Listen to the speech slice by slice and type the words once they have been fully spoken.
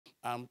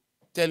I'm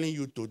telling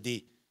you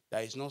today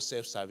that it's not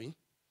self-serving.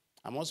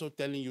 I'm also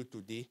telling you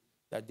today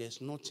that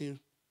there's nothing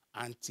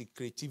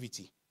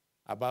anti-creativity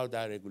about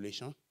that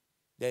regulation.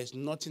 There's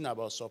nothing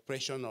about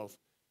suppression of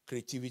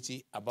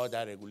creativity about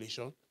that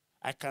regulation.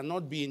 I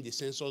cannot be in the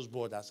census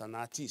board as an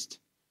artist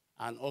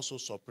and also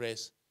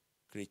suppress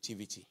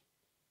creativity.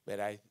 But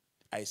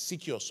I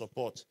seek your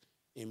support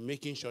in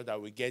making sure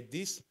that we get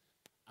this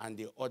and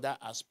the other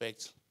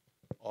aspects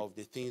of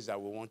the things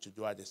that we want to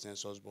do at the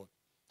census board.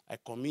 I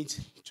commit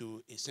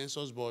to a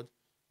census board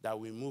that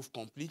will move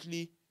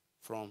completely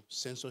from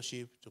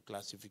censorship to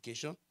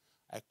classification.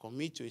 I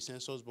commit to a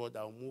census board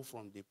that will move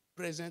from the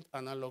present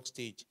analog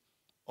stage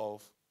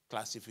of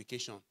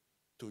classification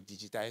to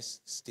digitized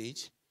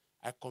stage.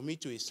 I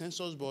commit to a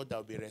census board that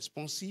will be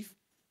responsive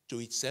to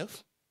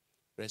itself,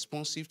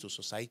 responsive to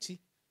society,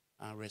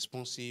 and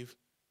responsive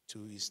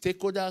to its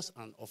stakeholders,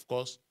 and of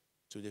course,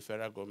 to the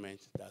federal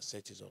government that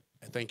set it up.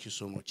 I thank you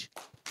so much.